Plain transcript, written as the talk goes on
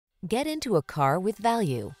Get into a car with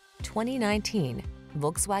value. 2019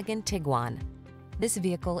 Volkswagen Tiguan. This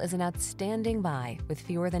vehicle is an outstanding buy with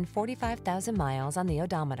fewer than 45,000 miles on the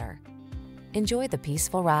odometer. Enjoy the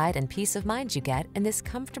peaceful ride and peace of mind you get in this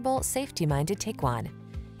comfortable, safety-minded Tiguan.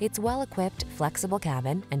 Its well-equipped, flexible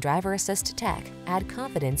cabin and driver assist tech add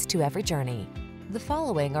confidence to every journey. The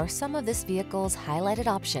following are some of this vehicle's highlighted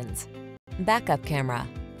options: backup camera,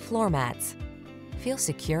 floor mats. Feel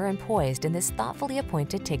secure and poised in this thoughtfully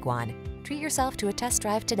appointed Tiguan. Treat yourself to a test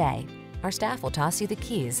drive today. Our staff will toss you the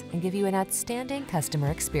keys and give you an outstanding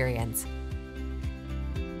customer experience.